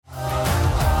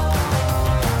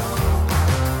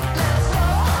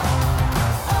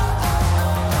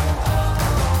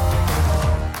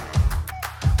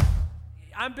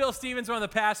Bill Stevens, one of the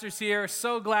pastors here.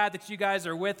 So glad that you guys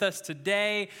are with us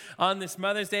today on this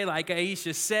Mother's Day. Like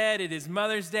Aisha said, it is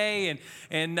Mother's Day,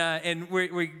 and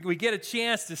we get a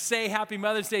chance to say Happy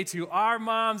Mother's Day to our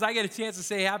moms. I get a chance to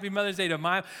say Happy Mother's Day to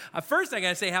my. First, I got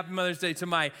to say Happy Mother's Day to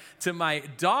my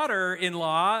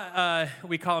daughter-in-law.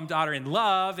 We call them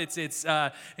daughter-in-love. It's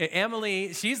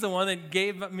Emily. She's the one that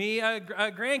gave me a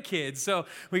grandkid. So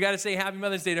we got to say Happy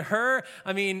Mother's Day to her.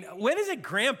 I mean, when is it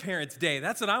Grandparents' Day?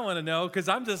 That's what I want to know, because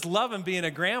I'm just loving being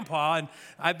a grandpa, and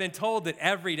I've been told that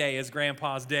every day is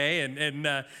Grandpa's Day,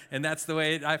 and that's the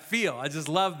way I feel. I just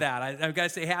love that. I've got to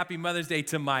say Happy Mother's Day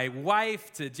to my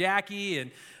wife, to Jackie,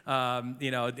 and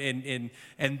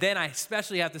then I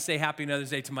especially have to say Happy Mother's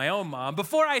Day to my own mom.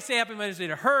 Before I say Happy Mother's Day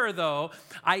to her, though,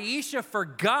 Aisha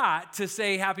forgot to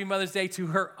say Happy Mother's Day to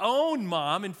her own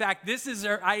mom. In fact, this is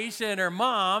Aisha and her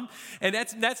mom, and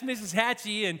that's Mrs.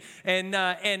 Hatchie, and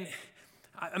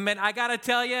I mean, I gotta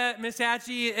tell you, Miss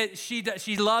Hatchie,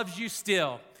 she loves you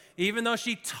still. Even though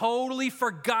she totally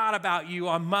forgot about you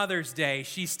on Mother's Day,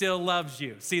 she still loves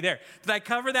you. See there. Did I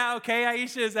cover that okay,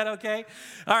 Aisha? Is that okay?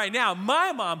 All right, now,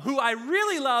 my mom, who I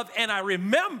really love and I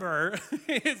remember,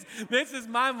 this is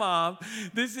my mom.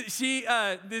 This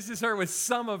is her with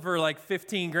some of her, like,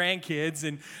 15 grandkids.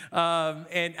 And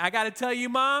I got to tell you,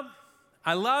 Mom,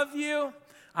 I love you.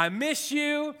 I miss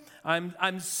you.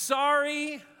 I'm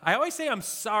sorry. I always say I'm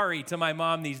sorry to my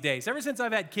mom these days. Ever since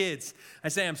I've had kids, I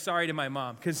say I'm sorry to my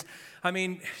mom. Because, I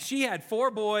mean, she had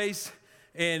 4 boys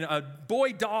and a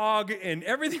boy dog, and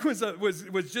everything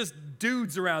was just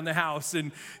dudes around the house.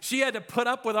 And she had to put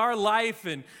up with our life,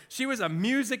 and she was a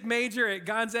music major at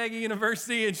Gonzaga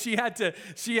University, and she had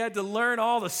to learn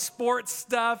all the sports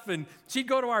stuff, and she'd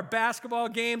go to our basketball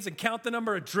games and count the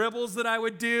number of dribbles that I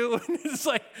would do. And it's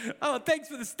like, oh, thanks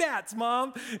for the stats,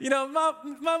 Mom. You know,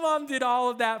 my mom did all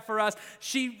of that for us.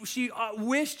 She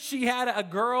wished she had a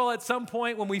girl at some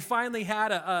point when we finally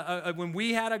had when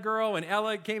we had a girl, and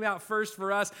Ella came out first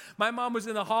for us. My mom was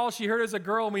in the hall. She heard it as a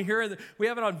girl, and we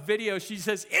have it on video. She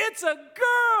says, "It's a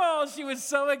girl." She was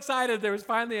so excited there was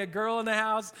finally a girl in the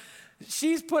house.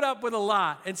 She's put up with a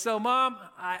lot. And so, Mom,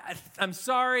 I'm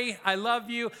sorry. I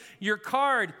love you. Your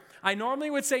card, I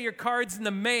normally would say your card's in the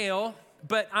mail,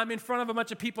 but I'm in front of a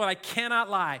bunch of people, and I cannot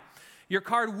lie. Your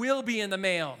card will be in the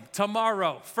mail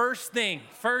tomorrow. First thing.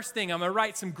 I'm going to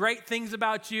write some great things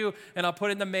about you, and I'll put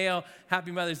it in the mail.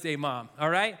 Happy Mother's Day, Mom. All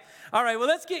right? All right, well,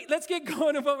 let's get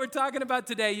going to what we're talking about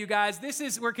today, you guys.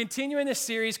 We're continuing this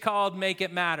series called Make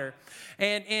It Matter.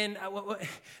 And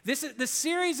the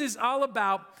series is all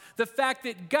about the fact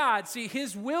that God, see,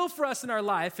 His will for us in our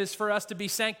life is for us to be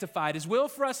sanctified. His will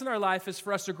for us in our life is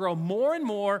for us to grow more and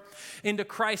more into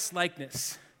Christ's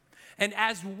likeness. And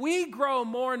as we grow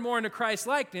more and more into Christ's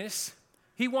likeness,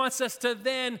 He wants us to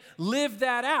then live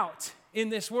that out in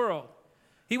this world.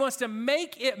 He wants to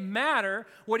make it matter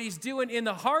what He's doing in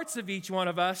the hearts of each one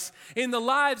of us, in the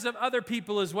lives of other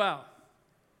people as well.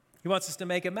 He wants us to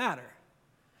make it matter.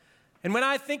 And when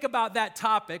I think about that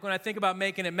topic, when I think about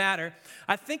making it matter,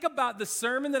 I think about the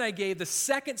sermon that I gave, the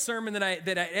second sermon that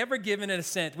I ever given at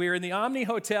Ascent. We were in the Omni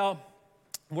Hotel.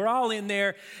 We're all in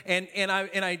there, and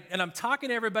I'm talking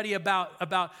to everybody about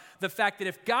the fact that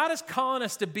if God is calling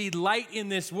us to be light in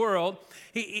this world,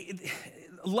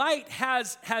 light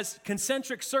has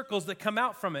concentric circles that come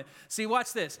out from it. See,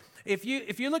 watch this. If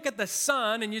you look at the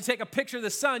sun and you take a picture of the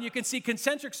sun, you can see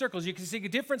concentric circles. You can see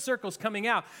different circles coming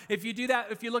out. If you do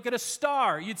that, if you look at a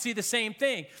star, you'd see the same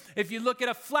thing. If you look at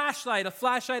a flashlight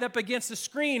up against the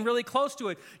screen really close to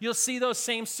it, you'll see those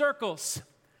same circles.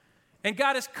 And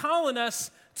God is calling us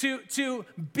to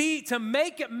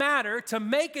make it matter, to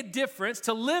make a difference,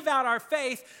 to live out our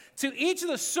faith to each of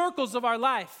the circles of our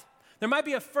life. There might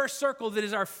be a first circle that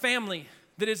is our family,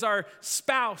 that is our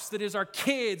spouse, that is our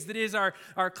kids, that is our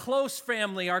close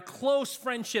family, our close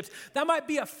friendships. That might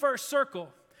be a first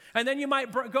circle. And then you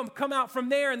might come out from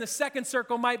there, and the second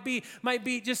circle might be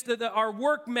just our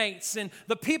workmates and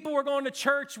the people we're going to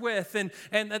church with, and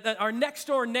our next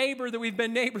door neighbor that we've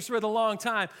been neighbors with a long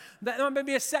time. That might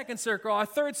be a second circle. Our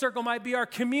third circle might be our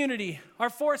community.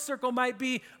 Our fourth circle might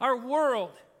be our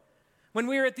world. When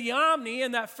we were at the Omni,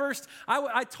 and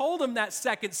I told them that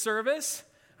second service,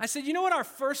 I said, you know what our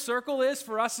first circle is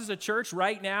for us as a church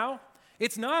right now?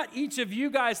 It's not each of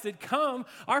you guys that come.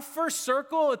 Our first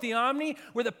circle at the Omni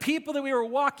were the people that we were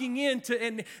walking into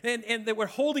and that were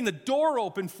holding the door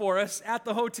open for us at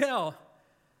the hotel.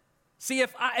 See,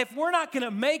 if we're not going to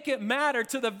make it matter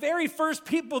to the very first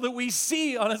people that we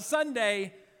see on a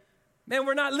Sunday, man,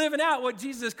 we're not living out what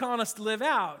Jesus is calling us to live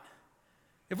out.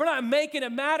 If we're not making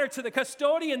it matter to the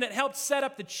custodian that helped set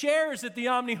up the chairs at the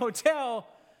Omni Hotel,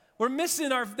 We're missing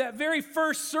that very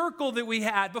first circle that we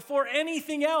had before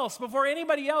anything else, before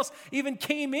anybody else even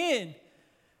came in.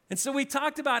 And so we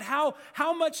talked about how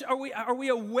much are we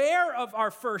aware of our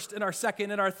first and our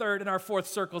second and our third and our fourth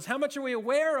circles? How much are we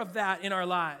aware of that in our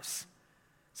lives?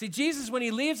 See, Jesus, when he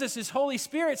leaves us, his Holy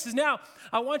Spirit says, now,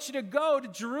 I want you to go to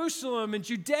Jerusalem and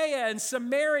Judea and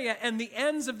Samaria and the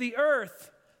ends of the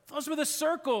earth. Those were the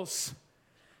circles.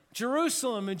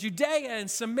 Jerusalem and Judea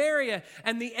and Samaria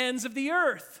and the ends of the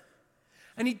earth.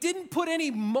 And he didn't put any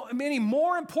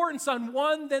more importance on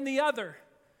one than the other.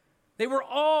 They were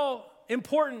all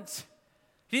important.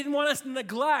 He didn't want us to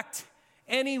neglect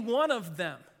any one of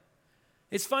them.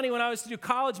 It's funny, when I was to do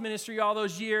college ministry all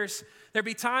those years, there'd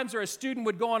be times where a student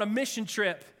would go on a mission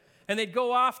trip and they'd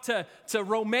go off to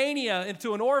Romania,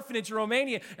 into an orphanage in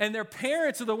Romania, and their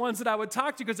parents are the ones that I would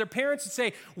talk to, because their parents would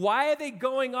say, why are they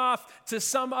going off to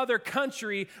some other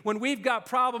country when we've got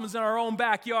problems in our own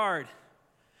backyard?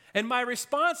 And my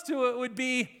response to it would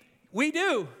be, we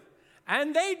do,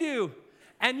 and they do.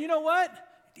 And you know what?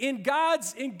 In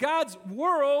God's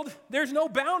world, there's no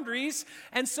boundaries,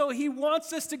 and so he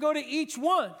wants us to go to each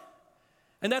one.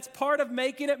 And that's part of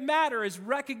making it matter, is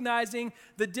recognizing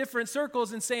the different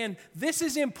circles and saying, this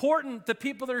is important, the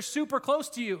people that are super close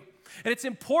to you. And it's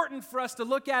important for us to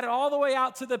look at it all the way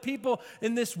out to the people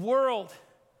in this world.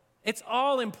 It's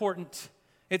all important.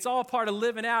 It's all part of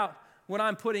living out what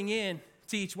I'm putting in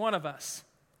to each one of us.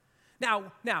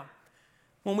 Now,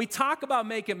 when we talk about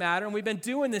Make It Matter, and we've been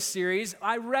doing this series,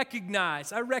 I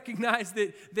recognize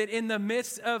that in the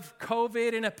midst of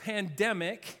COVID and a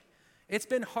pandemic, it's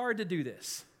been hard to do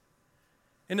this.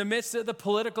 In the midst of the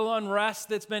political unrest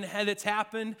that's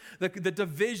happened, the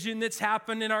division that's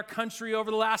happened in our country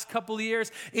over the last couple of years,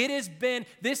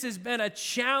 this has been a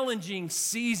challenging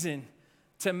season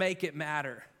to make it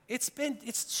matter. It's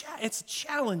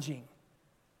challenging.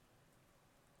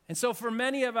 And so for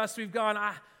many of us, we've gone,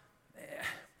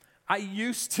 I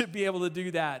used to be able to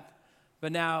do that,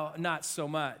 but now not so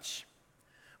much.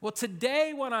 Well,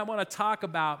 today what I want to talk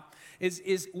about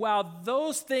is while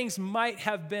those things might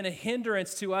have been a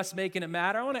hindrance to us making it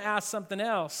matter, I want to ask something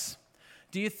else.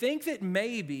 Do you think that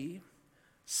maybe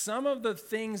some of the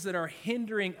things that are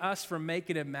hindering us from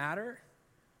making it matter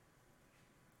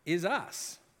is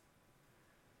us?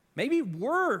 Maybe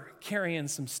we're carrying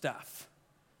some stuff.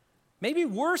 Maybe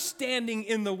we're standing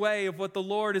in the way of what the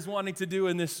Lord is wanting to do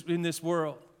in this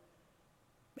world.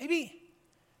 Maybe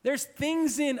there's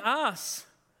things in us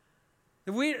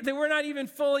that we're not even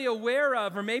fully aware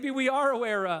of, or maybe we are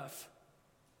aware of,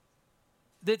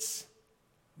 that's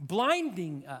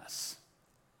blinding us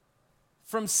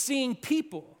from seeing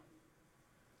people,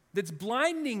 that's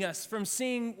blinding us from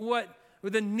seeing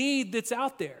the need that's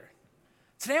out there.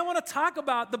 Today I want to talk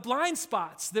about the blind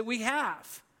spots that we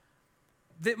have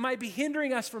that might be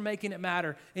hindering us from making it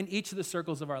matter in each of the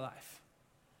circles of our life.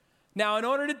 Now, in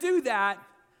order to do that,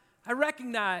 I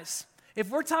recognize if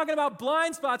we're talking about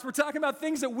blind spots, we're talking about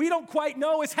things that we don't quite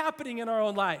know is happening in our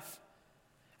own life.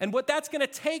 And what that's going to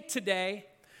take today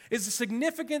is a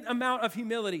significant amount of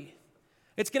humility.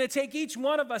 It's going to take each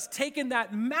one of us taking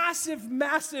that massive,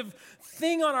 massive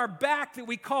thing on our back that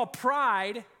we call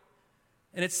pride,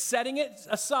 and it's setting it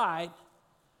aside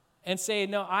and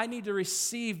saying, no, I need to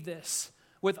receive this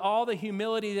with all the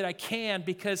humility that I can,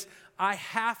 because I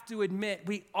have to admit,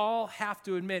 we all have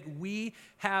to admit, we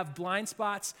have blind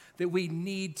spots that we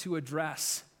need to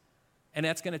address, and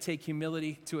that's going to take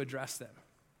humility to address them.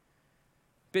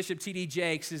 Bishop T.D.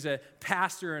 Jakes is a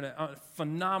pastor and a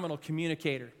phenomenal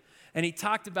communicator, and he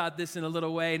talked about this in a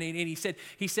little way, and he said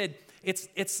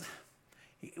it's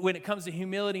when it comes to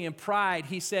humility and pride,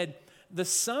 he said, the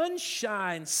sun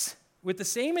shines with the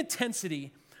same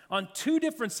intensity on two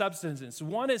different substances.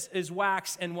 One is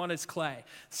wax and one is clay.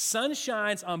 Sun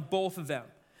shines on both of them.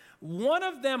 One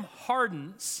of them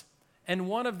hardens and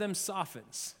one of them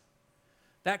softens.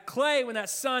 That clay, when that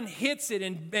sun hits it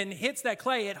and hits that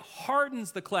clay, it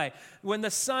hardens the clay. When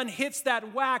the sun hits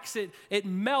that wax, it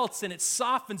melts and it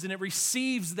softens and it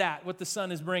receives what the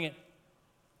sun is bringing.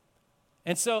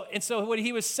 And so what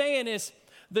he was saying is,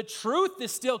 the truth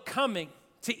is still coming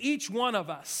to each one of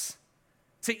us.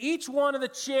 To each one of the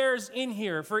chairs in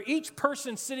here, for each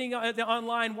person sitting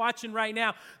online watching right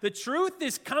now, the truth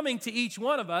is coming to each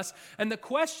one of us. And the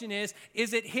question is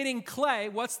it hitting clay?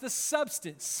 What's the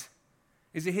substance?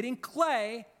 Is it hitting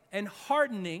clay and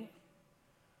hardening?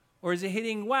 Or is it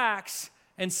hitting wax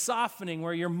and softening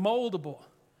where you're moldable?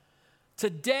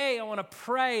 Today, I want to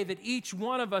pray that each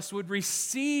one of us would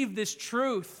receive this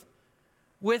truth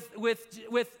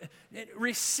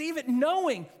receive it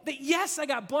knowing that yes, I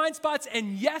got blind spots,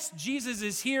 and yes, Jesus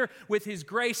is here with his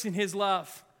grace and his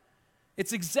love.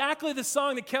 It's exactly the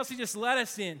song that Kelsey just led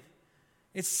us in.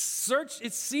 It's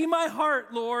see my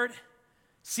heart, Lord.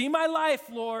 See my life,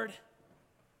 Lord.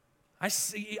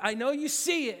 I know you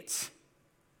see it.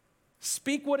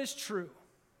 Speak what is true.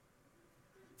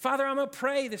 Father, I'm going to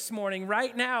pray this morning,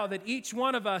 right now, that each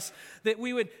one of us, that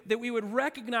we would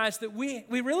recognize that we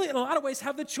really, in a lot of ways,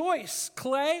 have the choice,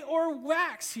 clay or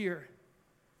wax here.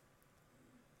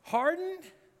 Hardened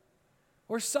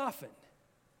or softened.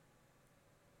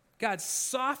 God,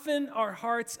 soften our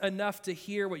hearts enough to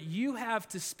hear what you have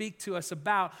to speak to us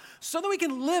about so that we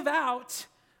can live out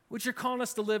what you're calling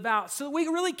us to live out, so that we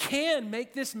really can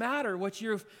make this matter. What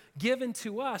you've given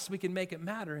to us, we can make it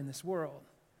matter in this world.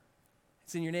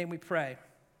 It's in your name we pray.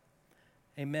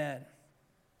 Amen.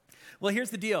 Well, here's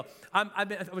the deal. I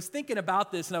was thinking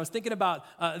about this, and I was thinking about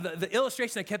the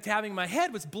illustration I kept having in my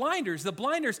head was blinders. The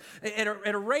blinders at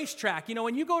a racetrack. You know,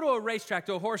 when you go to a racetrack,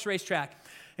 to a horse racetrack,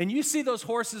 and you see those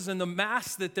horses and the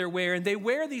masks that they're wearing, they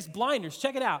wear these blinders.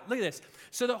 Check it out. Look at this.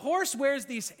 So the horse wears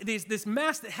this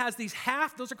mask that has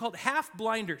those are called half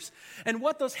blinders. And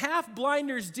what those half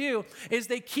blinders do is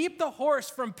they keep the horse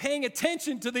from paying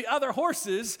attention to the other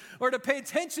horses or to pay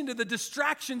attention to the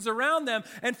distractions around them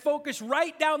and focus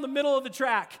right down the middle of the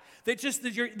track.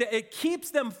 It keeps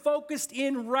them focused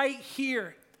in right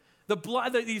here.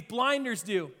 These blinders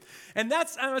do. And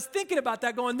I was thinking about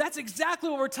that going, that's exactly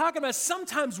what we're talking about.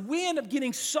 Sometimes we end up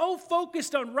getting so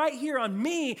focused on right here on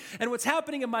me and what's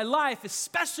happening in my life,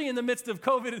 especially in the midst of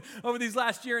COVID over these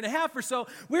last year and a half or so.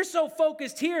 We're so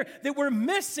focused here that we're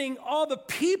missing all the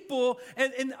people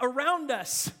and around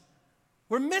us.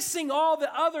 We're missing all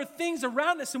the other things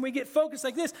around us, and we get focused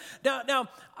like this. Now,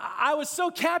 I was so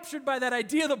captured by that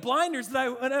idea of the blinders that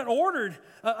I ordered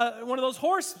one of those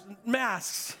horse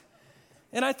masks.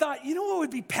 And I thought, you know what would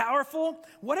be powerful?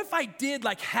 What if I did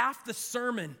like half the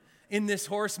sermon in this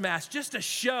horse mask just to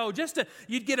show,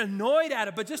 you'd get annoyed at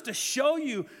it, but just to show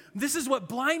you this is what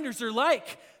blinders are like.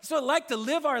 This is what it's like to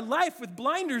live our life with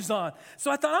blinders on.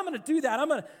 So I thought, I'm going to do that. I'm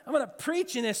going to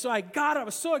preach in this. So I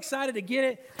was so excited to get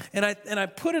it, and I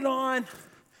put it on,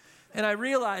 and I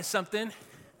realized something.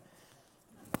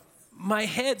 My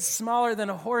head's smaller than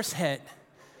a horse head.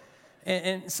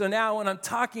 And so now when I'm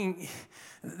talking,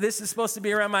 this is supposed to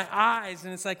be around my eyes,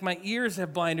 and it's like my ears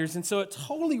have blinders, and so it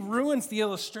totally ruins the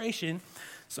illustration,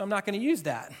 so I'm not going to use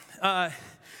that.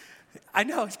 I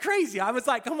know, it's crazy. I was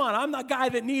like, come on, I'm the guy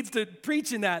that needs to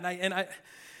preach in that, and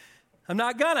I'm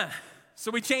not gonna. So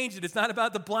we changed it. It's not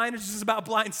about the blinders, it's about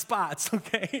blind spots,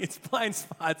 okay? It's blind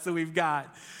spots that we've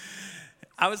got.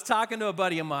 I was talking to a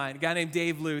buddy of mine, a guy named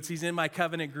Dave Lutz. He's in my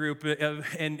covenant group,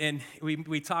 and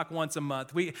we talk once a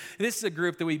month. This is a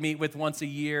group that we meet with once a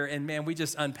year, and man, we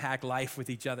just unpack life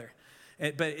with each other.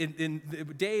 But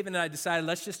Dave and I decided,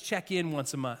 let's just check in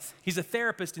once a month. He's a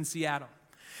therapist in Seattle.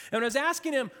 And when I was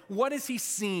asking him, what is he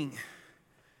seeing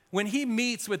when he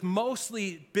meets with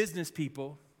mostly business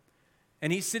people,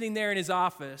 and he's sitting there in his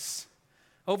office,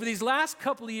 over these last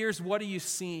couple of years, what are you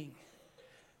seeing?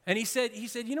 And he said,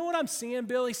 you know what I'm seeing,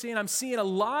 Bill? I'm seeing a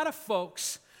lot of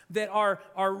folks that are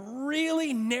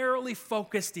really narrowly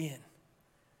focused in.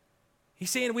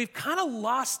 He's saying we've kind of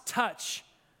lost touch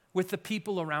with the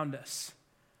people around us.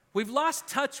 We've lost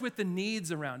touch with the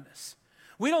needs around us.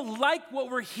 We don't like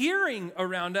what we're hearing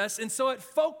around us, and so it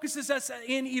focuses us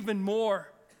in even more.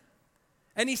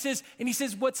 And he says,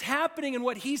 what's happening and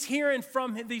what he's hearing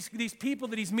from these people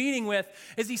that he's meeting with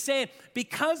is he's saying,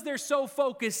 because they're so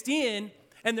focused in,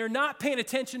 and they're not paying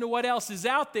attention to what else is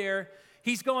out there,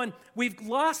 he's going, we've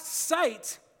lost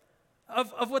sight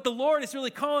of what the Lord is really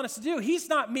calling us to do. He's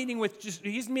meeting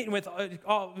with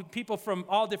all people from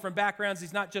all different backgrounds.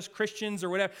 He's not just Christians or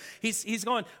whatever. He's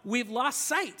going, we've lost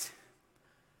sight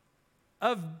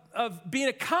of being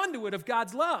a conduit of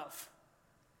God's love.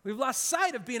 We've lost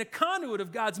sight of being a conduit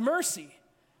of God's mercy.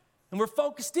 And we're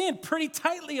focused in pretty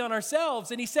tightly on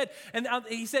ourselves. And he said,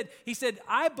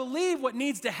 I believe what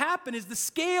needs to happen is the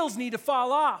scales need to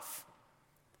fall off.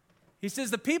 He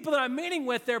says, the people that I'm meeting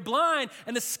with, they're blind,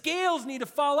 and the scales need to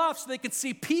fall off so they can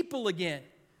see people again.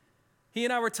 He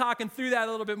and I were talking through that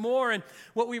a little bit more, and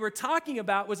what we were talking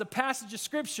about was a passage of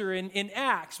Scripture in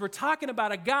Acts. We're talking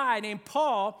about a guy named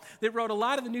Paul that wrote a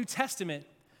lot of the New Testament.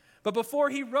 But before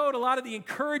he wrote a lot of the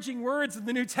encouraging words of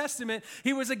the New Testament,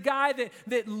 he was a guy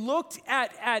that looked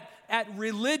at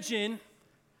religion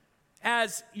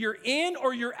as you're in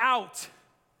or you're out.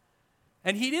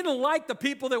 And he didn't like the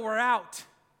people that were out.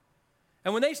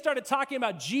 And when they started talking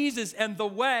about Jesus and the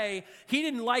way, he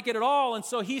didn't like it at all. And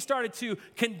so he started to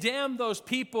condemn those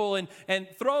people and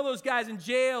throw those guys in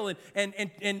jail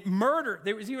and murder.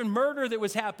 There was even murder that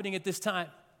was happening at this time.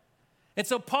 And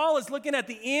so Paul is looking at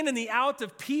the in and the out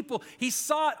of people. He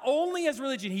saw it only as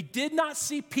religion. He did not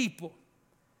see people.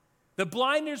 The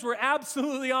blinders were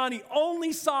absolutely on. He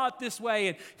only saw it this way.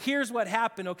 And here's what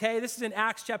happened, okay? This is in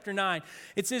Acts chapter 9.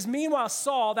 It says, meanwhile,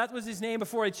 Saul, that was his name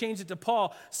before he changed it to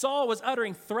Paul, Saul was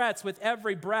uttering threats with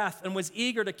every breath and was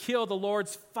eager to kill the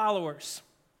Lord's followers.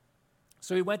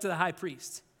 So he went to the high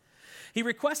priest. He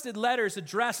requested letters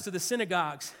addressed to the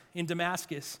synagogues in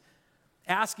Damascus,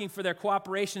 asking for their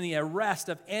cooperation in the arrest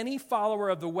of any follower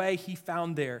of the way he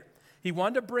found there. He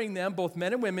wanted to bring them, both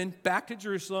men and women, back to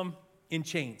Jerusalem in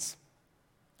chains.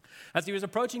 As he was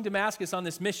approaching Damascus on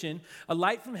this mission, a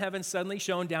light from heaven suddenly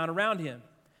shone down around him.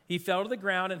 He fell to the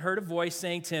ground and heard a voice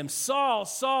saying to him, Saul,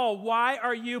 Saul, why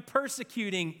are you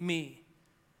persecuting me?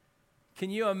 Can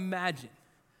you imagine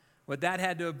what that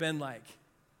had to have been like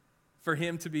for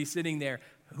him to be sitting there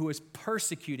who was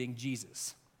persecuting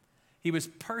Jesus? He was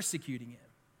persecuting him.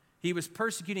 He was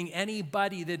persecuting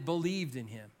anybody that believed in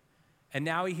him. And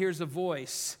now he hears a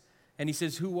voice, and he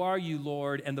says, who are you,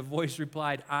 Lord? And the voice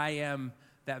replied, I am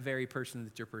that very person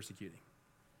that you're persecuting.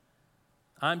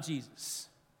 I'm Jesus,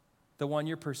 the one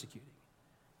you're persecuting.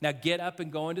 Now get up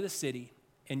and go into the city,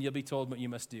 and you'll be told what you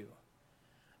must do.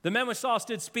 The men with Saul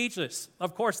stood speechless.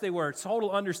 Of course they were.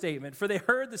 Total understatement. For they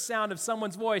heard the sound of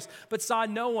someone's voice, but saw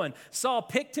no one. Saul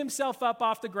picked himself up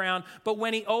off the ground, but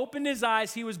when he opened his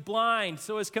eyes, he was blind.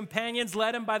 So his companions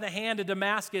led him by the hand to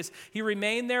Damascus. He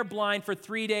remained there blind for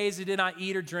 3 days. He did not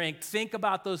eat or drink. Think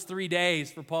about those 3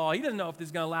 days for Paul. He doesn't know if this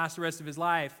is going to last the rest of his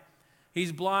life.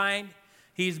 He's blind.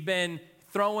 He's been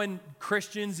throwing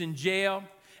Christians in jail.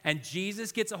 And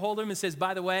Jesus gets a hold of him and says,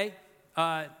 by the way,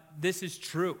 this is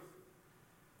true.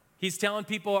 He's telling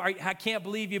people, I can't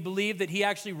believe you believe that he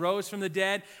actually rose from the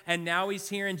dead and now he's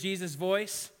hearing Jesus'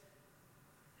 voice.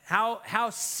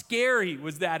 How scary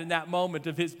was that in that moment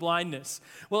of his blindness?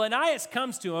 Well, Ananias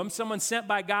comes to him, someone sent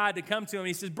by God to come to him.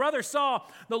 He says, Brother Saul,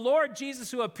 the Lord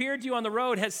Jesus who appeared to you on the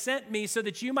road has sent me so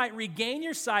that you might regain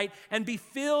your sight and be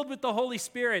filled with the Holy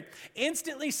Spirit.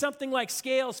 Instantly, something like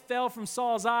scales fell from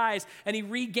Saul's eyes and he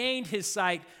regained his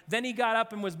sight. Then he got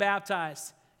up and was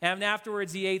baptized. And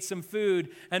afterwards, he ate some food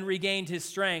and regained his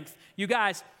strength. You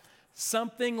guys,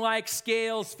 something like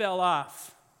scales fell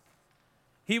off.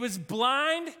 He was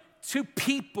blind to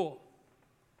people.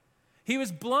 He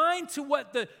was blind to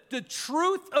what the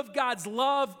truth of God's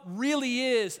love really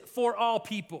is for all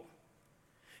people.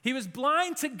 He was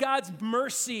blind to God's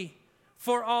mercy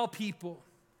for all people.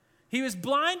 He was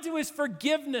blind to his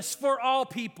forgiveness for all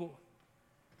people.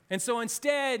 And so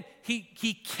instead,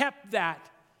 he kept that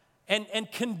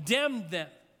and condemned them.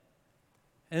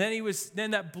 And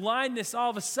then that blindness, all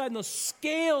of a sudden, those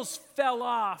scales fell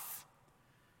off.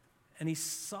 And he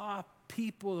saw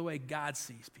people the way God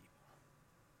sees people.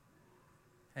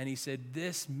 And he said,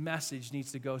 this message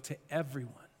needs to go to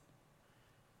everyone.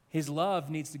 His love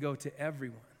needs to go to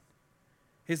everyone.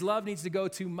 His love needs to go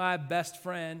to my best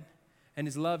friend, and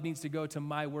his love needs to go to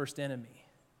my worst enemy.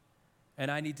 And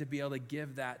I need to be able to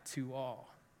give that to all.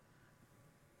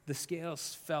 The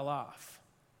scales fell off.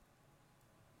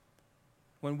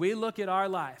 When we look at our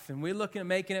life and we look at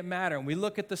making it matter and we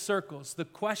look at the circles, the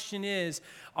question is,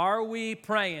 are we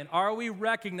praying? Are we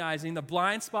recognizing the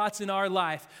blind spots in our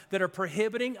life that are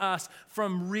prohibiting us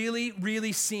from really,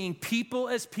 really seeing people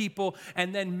as people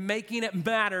and then making it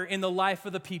matter in the life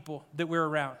of the people that we're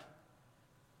around?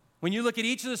 When you look at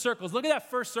each of the circles, look at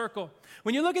that first circle.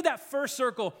 When you look at that first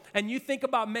circle and you think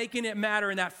about making it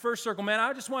matter in that first circle, man,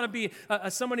 I just want to be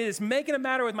somebody that's making it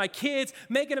matter with my kids,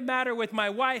 making it matter with my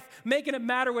wife, making it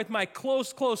matter with my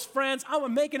close friends. I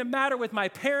want to make it matter with my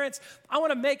parents. I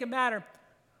want to make it matter.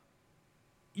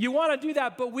 You want to do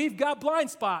that, but we've got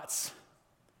blind spots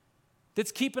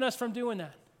that's keeping us from doing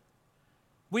that.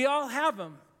 We all have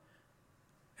them,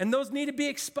 and those need to be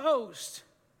exposed.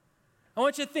 I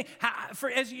want you to think,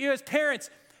 as parents,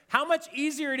 how much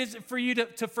easier it is for you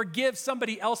to forgive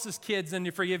somebody else's kids than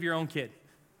to forgive your own kid?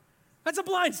 That's a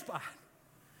blind spot.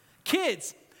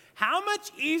 Kids, how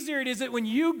much easier it is when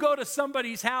you go to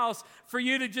somebody's house for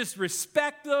you to just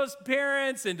respect those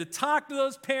parents and to talk to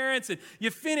those parents, and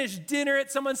you finish dinner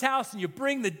at someone's house and you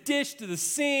bring the dish to the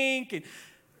sink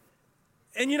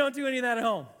and you don't do any of that at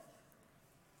home.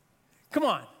 Come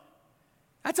on.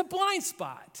 That's a blind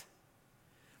spot.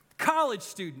 College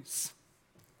students.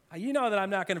 You know that I'm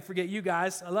not going to forget you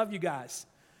guys. I love you guys.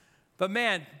 But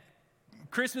man,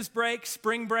 Christmas break,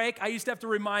 spring break, I used to have to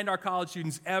remind our college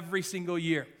students every single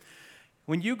year.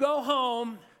 When you go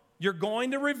home, you're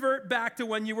going to revert back to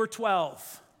when you were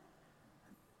 12.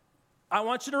 I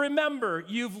want you to remember,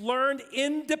 you've learned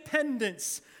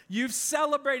independence. You've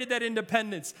celebrated that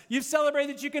independence. You've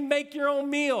celebrated that you can make your own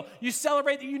meal. You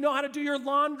celebrate that you know how to do your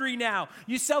laundry now.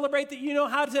 You celebrate that you know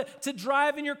how to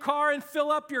drive in your car and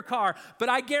fill up your car. But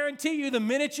I guarantee you, the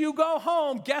minute you go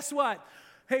home, guess what?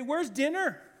 Hey, where's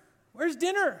dinner? Where's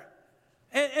dinner?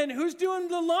 And who's doing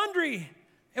the laundry?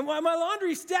 And why my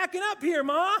laundry's stacking up here,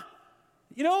 Ma?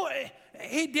 You know,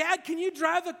 hey, Dad, can you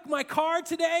drive my car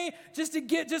today just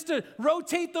to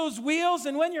rotate those wheels?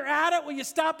 And when you're at it, will you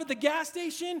stop at the gas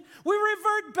station? We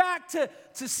revert back to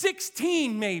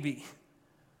 16 maybe.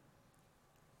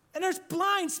 And there's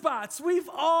blind spots. We've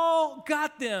all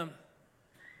got them.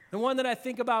 The one that I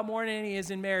think about more than any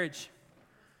is in marriage.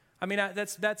 I mean,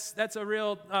 that's a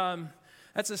real...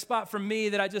 That's a spot for me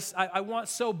that I want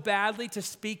so badly to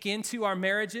speak into our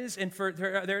marriages and for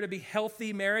there to be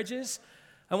healthy marriages.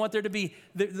 I want there to be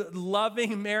the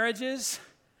loving marriages.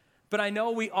 But I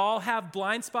know we all have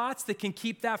blind spots that can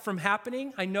keep that from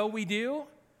happening. I know we do.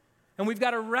 And we've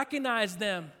got to recognize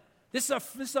them. That's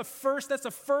the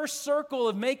first circle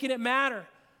of making it matter.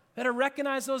 We've got to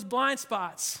recognize those blind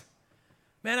spots.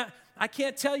 Man, I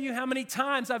can't tell you how many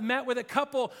times I've met with a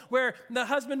couple where the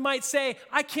husband might say,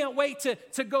 I can't wait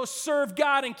to go serve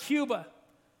God in Cuba.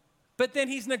 But then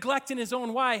he's neglecting his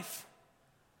own wife.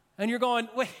 And you're going,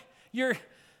 wait, you're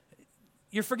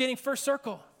forgetting first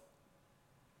circle.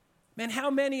 Man, how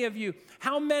many of you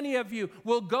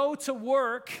will go to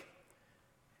work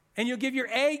and you'll give your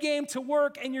A game to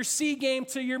work and your C game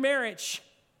to your marriage?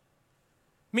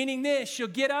 Meaning this, you'll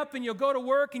get up and you'll go to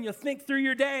work and you'll think through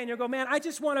your day and you'll go, man, I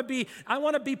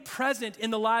want to be present in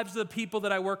the lives of the people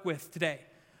that I work with today.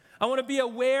 I want to be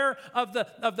aware of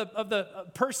the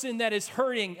person that is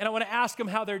hurting, and I want to ask them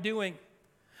how they're doing.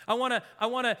 I want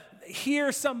to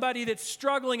hear somebody that's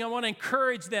struggling. I want to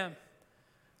encourage them.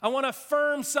 I want to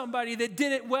affirm somebody that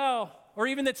did it well, or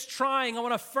even that's trying. I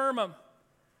want to affirm them.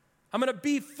 I'm going to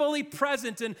be fully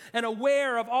present and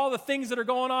aware of all the things that are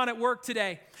going on at work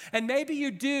today. And maybe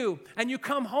you do, and you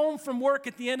come home from work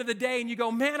at the end of the day and you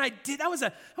go, man, that was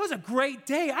a great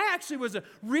day. I actually was a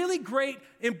really great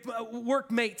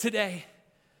workmate today.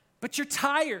 But you're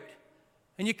tired.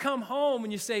 And you come home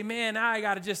and you say, man, I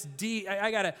got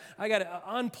to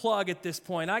unplug at this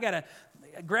point. I got to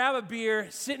grab a beer,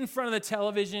 sit in front of the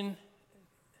television,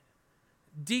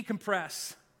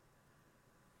 decompress.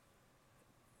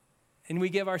 And we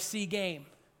give our C game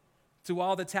to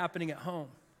all that's happening at home.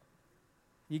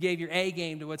 You gave your A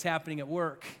game to what's happening at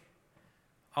work.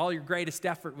 All your greatest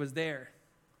effort was there.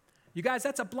 You guys,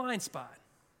 that's a blind spot.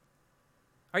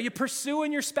 Are you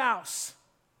pursuing your spouse?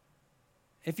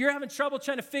 If you're having trouble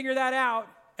trying to figure that out,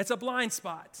 it's a blind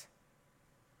spot.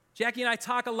 Jackie and I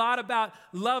talk a lot about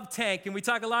love tank, and we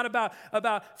talk a lot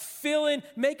about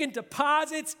making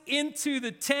deposits into the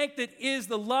tank that is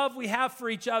the love we have for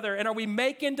each other. And are we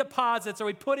making deposits? Are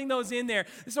we putting those in there?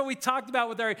 This is what we talked about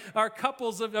with our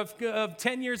couples of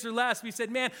 10 years or less. We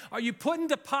said, man, are you putting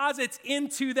deposits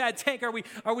into that tank?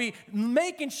 Are we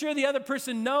making sure the other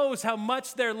person knows how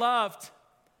much they're loved?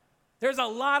 There's a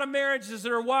lot of marriages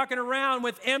that are walking around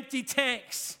with empty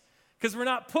tanks because we're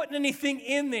not putting anything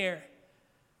in there.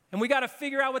 And we got to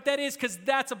figure out what that is, because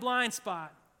that's a blind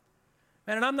spot.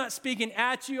 Man, and I'm not speaking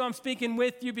at you, I'm speaking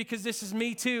with you, because this is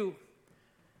me too.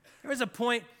 There was a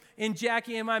point in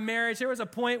Jackie and my marriage, there was a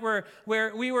point where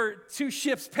we were two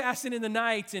ships passing in the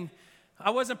night, and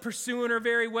I wasn't pursuing her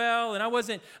very well, and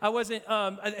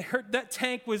that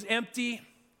tank was empty.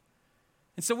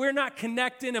 And so we're not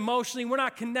connecting emotionally, we're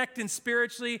not connecting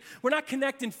spiritually, we're not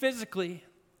connecting physically.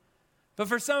 But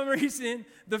for some reason,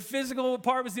 the physical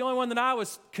part was the only one that I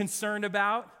was concerned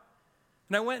about.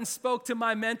 And I went and spoke to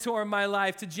my mentor in my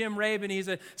life, to Jim Rabin. He was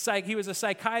a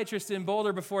psychiatrist in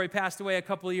Boulder before he passed away a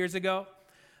couple of years ago.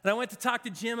 And I went to talk to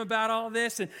Jim about all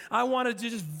this, and I wanted to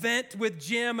just vent with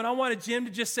Jim, and I wanted Jim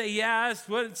to just say, yeah, that's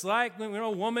what it's like,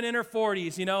 a woman in her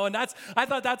 40s, and I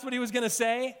thought that's what he was going to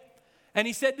say. And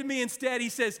he said to me instead, he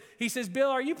says, Bill,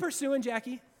 are you pursuing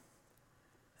Jackie?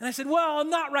 And I said, well,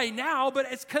 not right now, but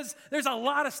it's because there's a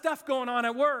lot of stuff going on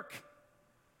at work.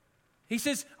 He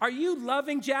says, are you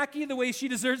loving Jackie the way she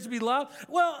deserves to be loved?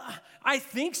 Well, I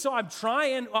think so. I'm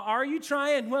trying. Are you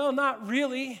trying? Well, not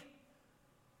really.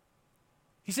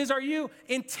 He says, are you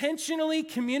intentionally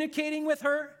communicating with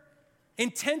her?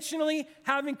 Intentionally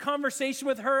having conversation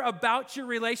with her about your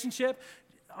relationship?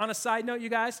 On a side note, you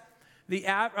guys,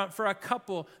 for a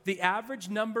couple, the average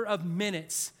number of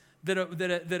minutes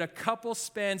that a couple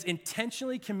spends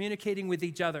intentionally communicating with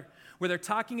each other, where they're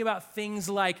talking about things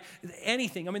like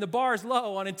anything. I mean, the bar is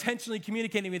low on intentionally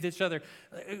communicating with each other.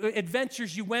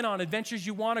 Adventures you went on, adventures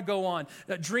you want to go on,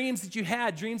 dreams that you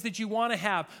had, dreams that you want to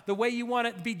have, the way you want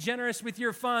to be generous with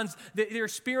your funds, your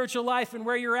spiritual life and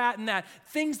where you're at in that.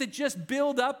 Things that just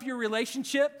build up your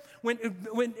relationship. When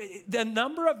the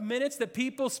number of minutes that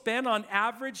people spend on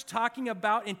average talking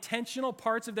about intentional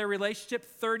parts of their relationship,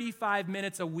 35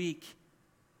 minutes a week.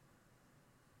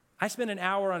 I spend an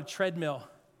hour on a treadmill,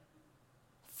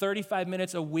 35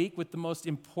 minutes a week with the most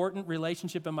important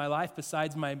relationship in my life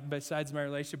besides my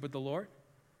relationship with the Lord.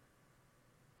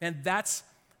 And that's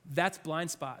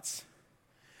blind spots.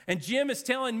 And Jim is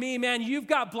telling me, man, you've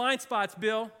got blind spots,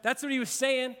 Bill. That's what he was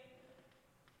saying.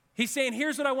 He's saying,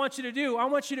 here's what I want you to do. I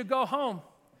want you to go home,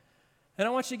 and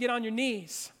I want you to get on your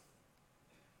knees.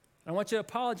 I want you to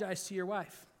apologize to your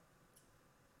wife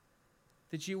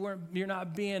that you're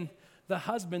not being the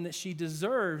husband that she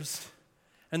deserves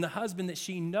and the husband that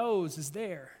she knows is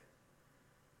there.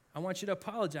 I want you to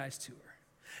apologize to her.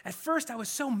 At first, I was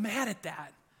so mad at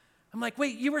that. I'm like,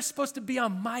 wait, you were supposed to be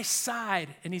on my side.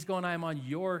 And he's going, I am on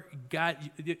your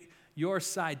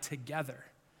side together.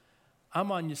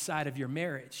 I'm on your side of your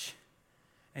marriage.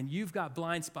 And you've got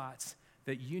blind spots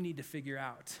that you need to figure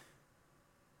out.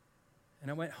 And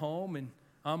I went home and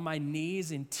on my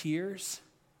knees in tears,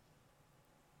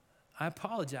 I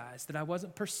apologized that I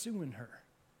wasn't pursuing her,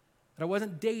 that I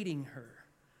wasn't dating her,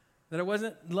 that I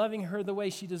wasn't loving her the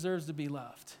way she deserves to be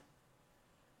loved.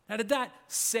 Now, did that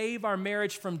save our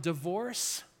marriage from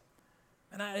divorce?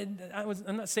 And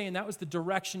I'm not saying that was the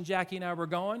direction Jackie and I were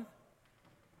going,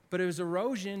 but it was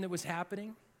erosion that was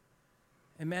happening.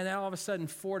 And man, that all of a sudden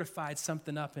fortified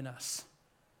something up in us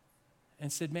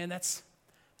and said, man, that's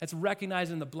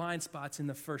recognizing the blind spots in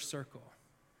the first circle.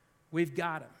 We've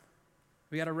got them.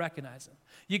 We got to recognize them.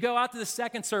 You go out to the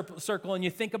second circle and you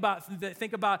think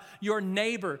about your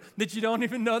neighbor that you don't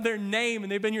even know their name and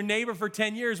they've been your neighbor for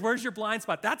 10 years. Where's your blind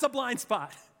spot? That's a blind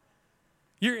spot.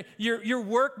 Your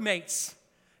workmates.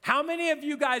 How many of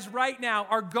you guys right now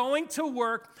are going to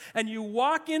work and you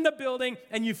walk in the building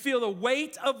and you feel the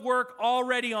weight of work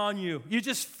already on you? You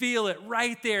just feel it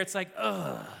right there. It's like,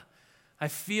 ugh, I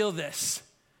feel this.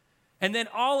 And then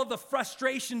all of the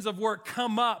frustrations of work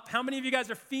come up. How many of you guys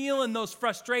are feeling those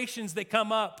frustrations that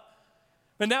come up?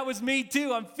 And that was me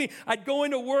too. I'd go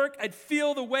into work, I'd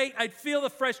feel the weight, I'd feel the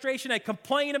frustration, I'd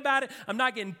complain about it. I'm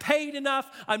not getting paid enough.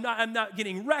 I'm not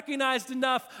getting recognized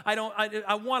enough. I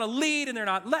want to lead and they're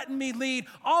not letting me lead.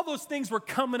 All those things were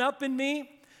coming up in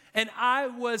me. And I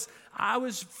was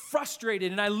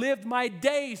frustrated and I lived my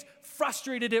days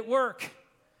frustrated at work.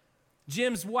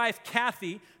 Jim's wife,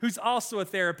 Kathy, who's also a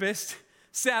therapist,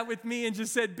 sat with me and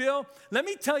just said, Bill, let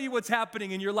me tell you what's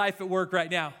happening in your life at work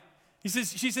right now. She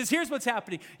says, here's what's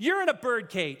happening. You're in a bird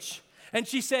cage. And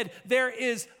she said, there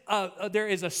is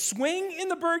a swing in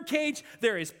the bird cage,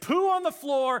 there is poo on the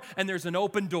floor, and there's an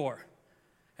open door.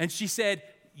 And she said,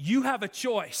 you have a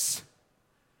choice.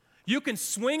 You can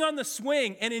swing on the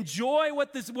swing and enjoy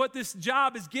what this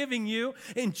job is giving you.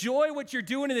 Enjoy what you're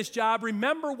doing in this job.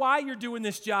 Remember why you're doing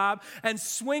this job and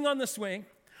swing on the swing.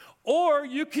 Or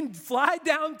you can fly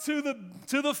down to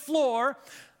the floor.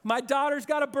 My daughter's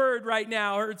got a bird right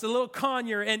now, or it's a little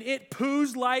conure, and it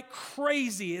poos like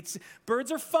crazy.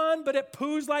 Birds are fun, but it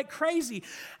poos like crazy.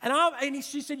 And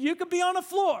she said, you could be on the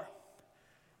floor.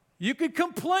 You could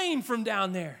complain from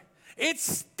down there. It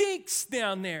stinks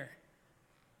down there.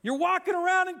 You're walking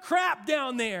around in crap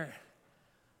down there.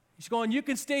 She's going, you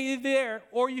can stay there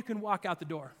or you can walk out the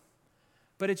door.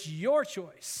 But it's your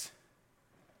choice.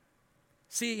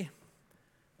 See,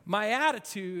 my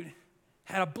attitude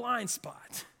had a blind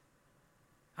spot.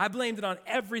 I blamed it on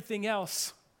everything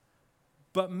else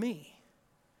but me.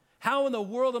 How in the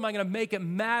world am I going to make it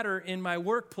matter in my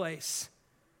workplace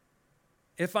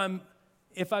if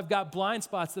I've got blind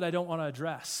spots that I don't want to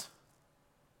address?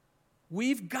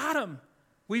 We've got them.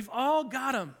 We've all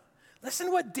got them. Listen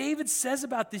to what David says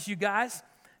about this, you guys.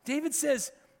 David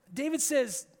says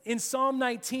in Psalm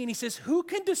 19, he says, who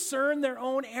can discern their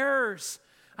own errors?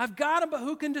 I've got them, but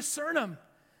who can discern them?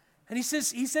 And he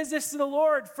says this to the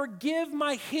Lord, forgive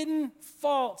my hidden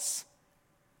faults.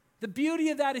 The beauty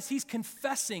of that is he's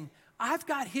confessing, I've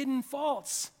got hidden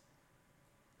faults.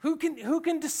 Who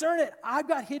can discern it? I've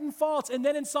got hidden faults. And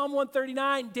then in Psalm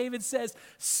 139, David says,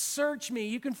 search me.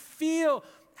 You can feel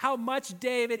how much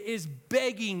David is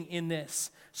begging in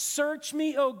this. Search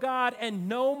me, O God, and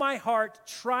know my heart.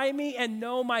 Try me and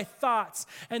know my thoughts.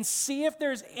 And see if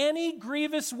there's any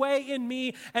grievous way in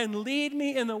me and lead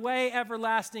me in the way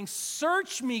everlasting.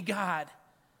 Search me, God.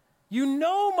 You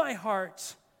know my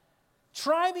heart.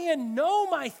 Try me and know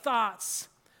my thoughts.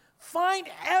 Find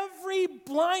every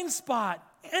blind spot,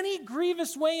 any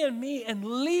grievous way in me, and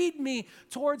lead me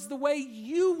towards the way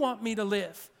you want me to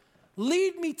live.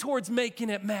 Lead me towards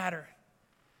making it matter.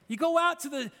 You go out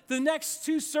to the next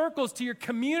 2 circles, to your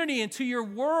community and to your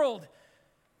world.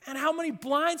 And how many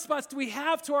blind spots do we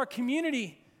have to our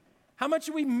community? How much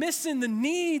are we missing the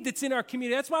need that's in our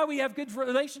community? That's why we have good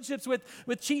relationships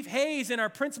with Chief Hayes and our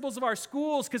principals of our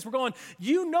schools, because we're going,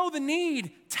 you know the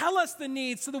need, tell us the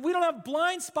need, so that we don't have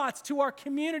blind spots to our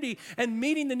community and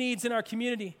meeting the needs in our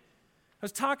community. I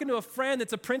was talking to a friend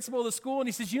that's a principal of the school, and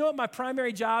he says, you know what my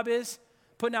primary job is?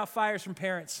 Putting out fires from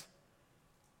parents.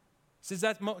 He says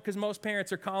that's because most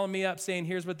parents are calling me up saying,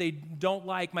 here's what they don't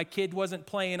like. My kid wasn't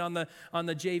playing on the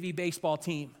JV baseball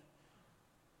team.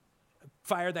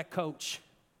 Fire that coach.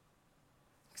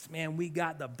 Man, we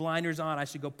got the blinders on. I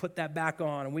should go put that back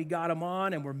on. And we got them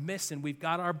on, and we're missing. We've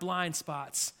got our blind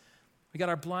spots. We got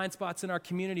our blind spots in our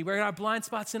community. We got our blind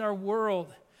spots in our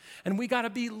world. And we got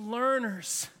to be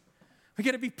learners. We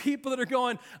got to be people that are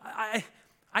going, I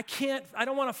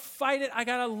don't want to fight it. I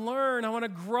got to learn. I want to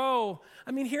grow.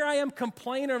 I mean, here I am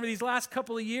complaining over these last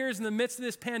couple of years in the midst of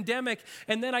this pandemic,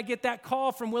 and then I get that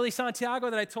call from Willie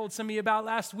Santiago that I told some of you about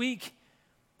last week,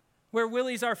 where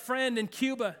Willie's our friend in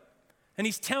Cuba, and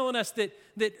he's telling us that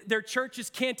their churches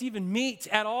can't even meet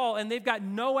at all, and they've got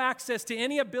no access to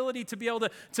any ability to be able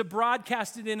to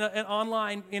broadcast it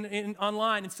online.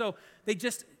 And so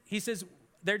he says,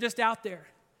 they're just out there.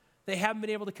 They haven't been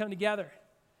able to come together.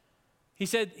 He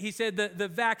said the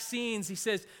vaccines, he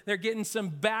says they're getting some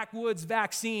backwoods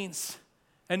vaccines,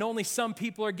 and only some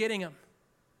people are getting them.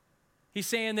 He's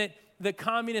saying that the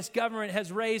communist government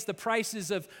has raised the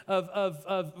prices of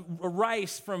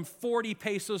rice from 40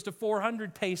 pesos to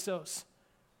 400 pesos.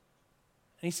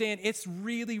 And he's saying it's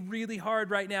really, really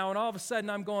hard right now. And all of a sudden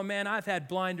I'm going, man, I've had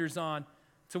blinders on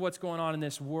to what's going on in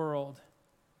this world,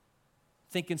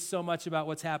 thinking so much about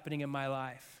what's happening in my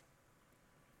life.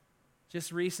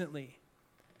 Just recently,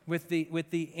 with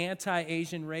the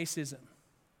anti-Asian racism,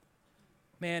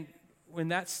 man, when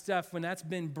that's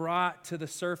been brought to the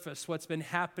surface, what's been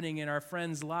happening in our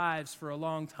friends' lives for a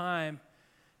long time,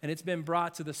 and it's been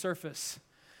brought to the surface,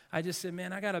 I just said,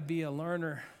 man, I got to be a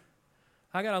learner.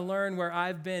 I got to learn where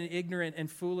I've been ignorant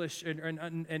and foolish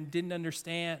and didn't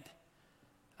understand.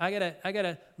 I got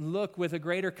to look with a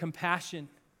greater compassion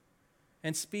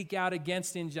and speak out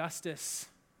against injustice.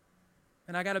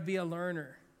 And I got to be a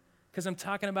learner, because I'm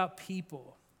talking about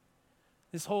people.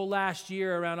 This whole last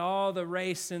year around all the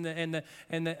race and the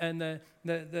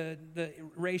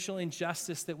racial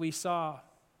injustice that we saw.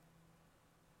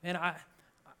 And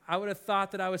I would have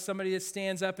thought that I was somebody that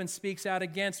stands up and speaks out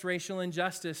against racial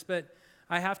injustice, but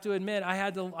I have to admit I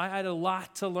had a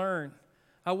lot to learn.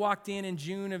 I walked in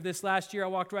June of this last year. I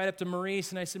walked right up to Maurice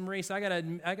and I said, Maurice, I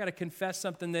gotta confess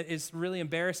something that is really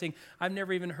embarrassing. I've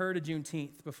never even heard of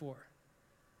Juneteenth before.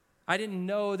 I didn't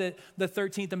know that the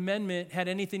 13th Amendment had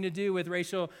anything to do with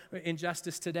racial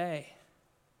injustice today.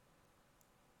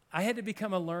 I had to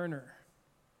become a learner.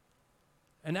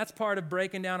 And that's part of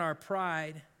breaking down our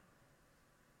pride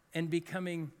and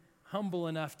becoming humble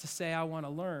enough to say, I want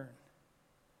to learn.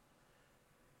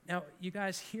 Now, you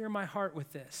guys, hear my heart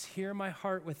with this. Hear my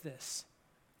heart with this.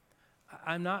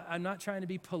 I'm not trying to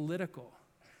be political.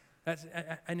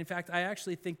 And in fact, I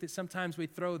actually think that sometimes we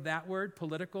throw that word,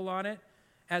 political, on it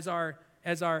as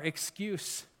our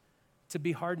excuse to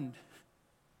be hardened.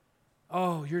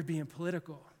 Oh, you're being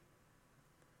political.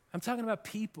 I'm talking about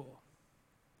people.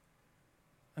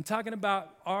 I'm talking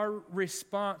about our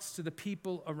response to the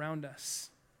people around us.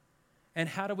 And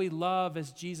how do we love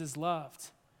as Jesus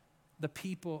loved the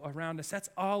people around us? That's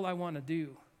all I want to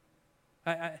do.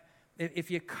 If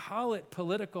you call it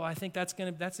political, I think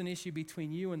that's an issue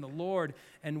between you and the Lord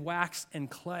and wax and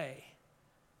clay.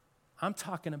 I'm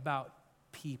talking about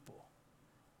people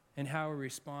and how we're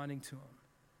responding to them.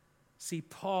 See,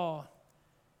 Paul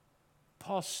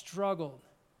struggled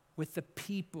with the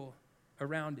people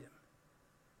around him.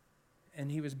 And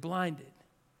he was blinded.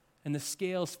 And the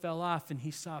scales fell off and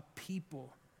he saw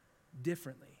people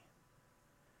differently.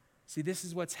 See, this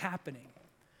is what's happening.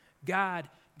 God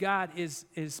is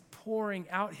pouring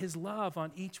out his love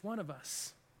on each one of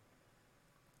us.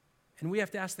 And we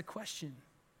have to ask the question,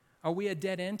 are we a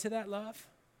dead end to that love?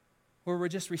 Or we're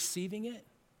just receiving it?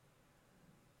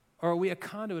 Or are we a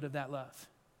conduit of that love?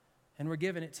 And we're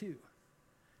giving it too.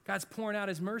 God's pouring out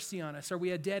his mercy on us. Are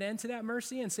we a dead end to that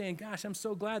mercy and saying, gosh, I'm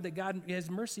so glad that God has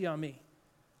mercy on me?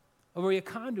 Or are we a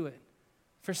conduit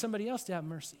for somebody else to have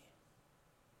mercy?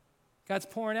 God's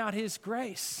pouring out his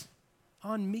grace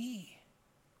on me.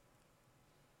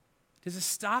 Does it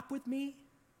stop with me?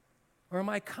 Or am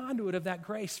I a conduit of that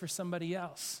grace for somebody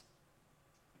else?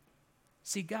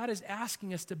 See, God is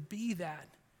asking us to be that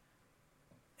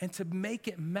and to make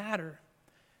it matter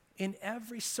in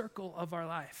every circle of our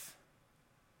life.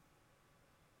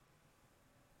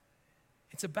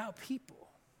 It's about people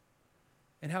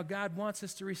and how God wants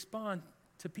us to respond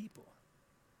to people.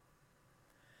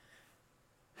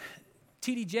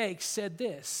 T.D. Jakes said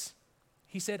this.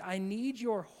 He said, I need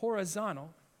your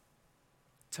horizontal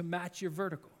to match your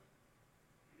vertical.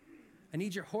 I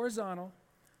need your horizontal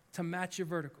to match your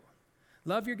vertical.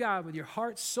 Love your God with your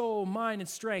heart, soul, mind, and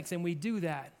strength, and we do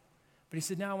that. But he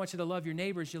said, now I want you to love your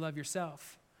neighbors, you love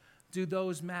yourself. Do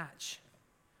those match?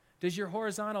 Does your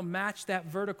horizontal match that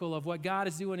vertical of what God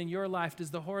is doing in your life? Does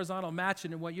the horizontal match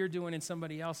it in what you're doing in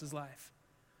somebody else's life?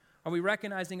 Are we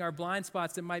recognizing our blind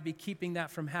spots that might be keeping that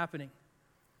from happening?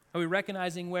 Are we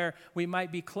recognizing where we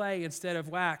might be clay instead of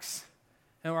wax,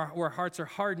 and where our hearts are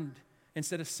hardened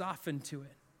instead of softened to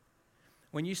it?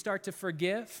 When you start to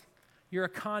forgive, you're a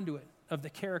conduit of the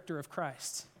character of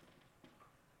Christ.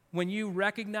 When you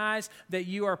recognize that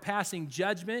you are passing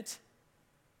judgment,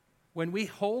 when we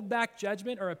hold back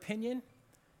judgment or opinion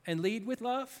and lead with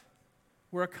love,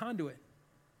 we're a conduit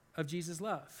of Jesus'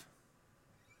 love.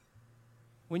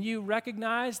 When you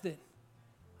recognize that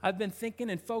I've been thinking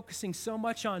and focusing so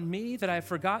much on me that I've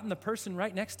forgotten the person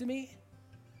right next to me,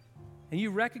 and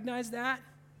you recognize that,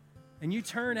 and you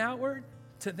turn outward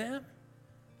to them,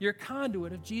 you're a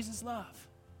conduit of Jesus' love.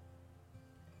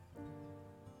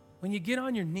 When you get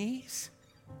on your knees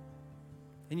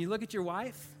and you look at your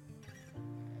wife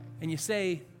and you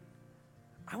say,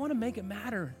 I want to make it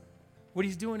matter what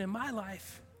he's doing in my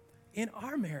life, in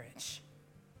our marriage.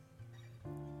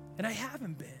 And I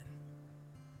haven't been.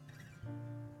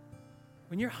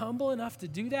 When you're humble enough to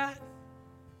do that,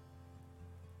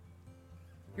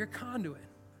 you're a conduit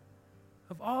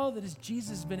of all that Jesus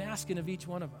has been asking of each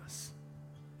one of us.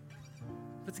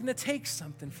 But it's going to take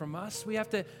something from us. We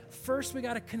got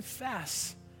to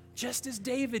confess, just as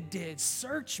David did.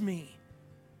 Search me.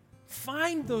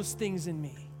 Find those things in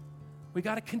me. We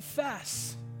got to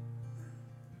confess.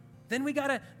 Then we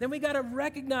got to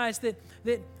recognize that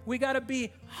we got to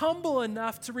be humble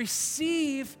enough to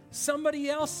receive somebody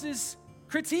else's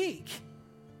critique.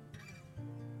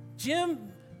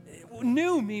 Jim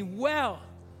knew me well.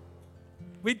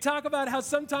 We'd talk about how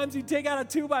sometimes he'd take out a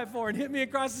 2x4 and hit me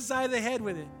across the side of the head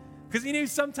with it, because he knew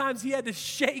sometimes he had to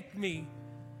shake me.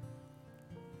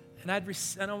 And I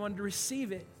wanted to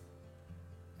receive it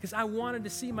because I wanted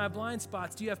to see my blind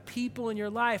spots. Do you have people in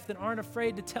your life that aren't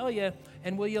afraid to tell you,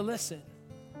 and will you listen?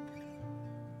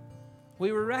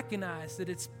 We will recognize that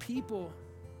it's people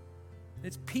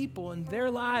in their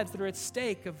lives that are at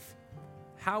stake of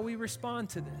how we respond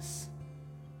to this.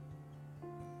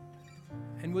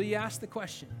 And will you ask the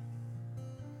question,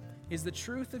 is the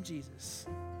truth of Jesus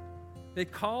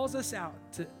that calls us out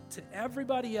to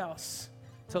everybody else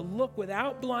to look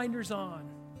without blinders on,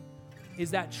 is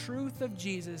that truth of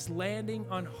Jesus landing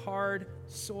on hard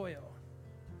soil?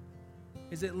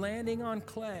 Is it landing on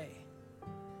clay?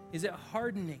 Is it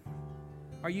hardening?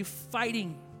 Are you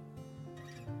fighting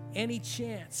any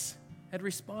chance at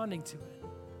responding to it?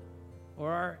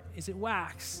 Or is it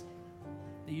wax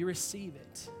that you receive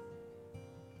it?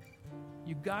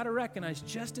 You got to recognize,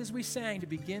 just as we sang to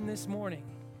begin this morning,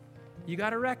 you got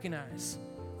to recognize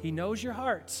he knows your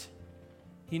heart.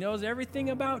 He knows everything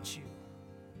about you.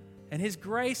 And his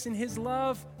grace and his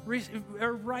love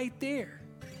are right there.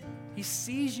 He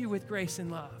sees you with grace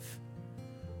and love.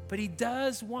 But he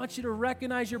does want you to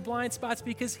recognize your blind spots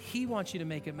because he wants you to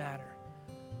make it matter.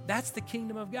 That's the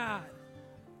kingdom of God.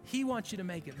 He wants you to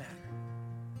make it matter.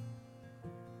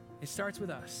 It starts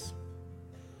with us.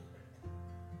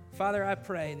 Father, I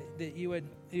pray that you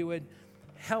would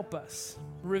help us,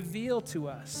 reveal to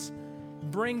us,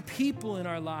 bring people in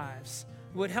our lives,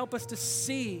 would help us to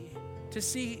see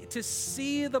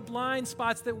the blind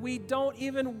spots that we don't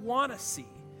even want to see,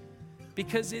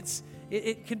 because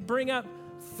it can bring up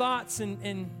thoughts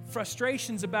and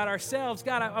frustrations about ourselves.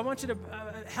 God, I want you to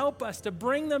help us to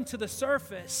bring them to the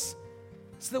surface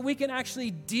so that we can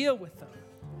actually deal with them.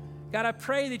 God, I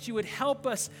pray that you would help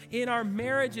us in our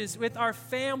marriages, with our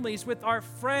families, with our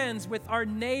friends, with our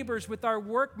neighbors, with our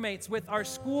workmates, with our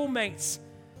schoolmates,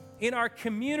 in our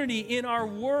community, in our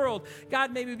world.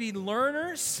 God, may we be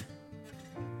learners.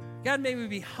 God, may we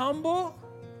be humble.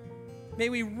 May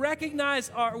we recognize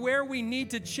where we need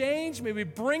to change. May we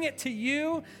bring it to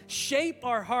you. Shape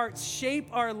our hearts, shape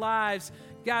our lives.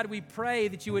 God, we pray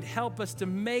that you would help us to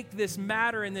make this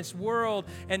matter in this world.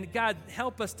 And God,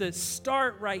 help us to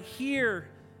start right here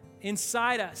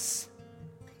inside us.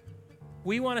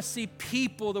 We want to see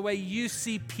people the way you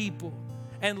see people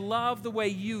and love the way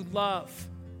you love.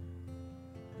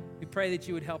 We pray that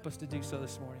you would help us to do so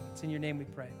this morning. It's in your name we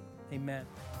pray. Amen.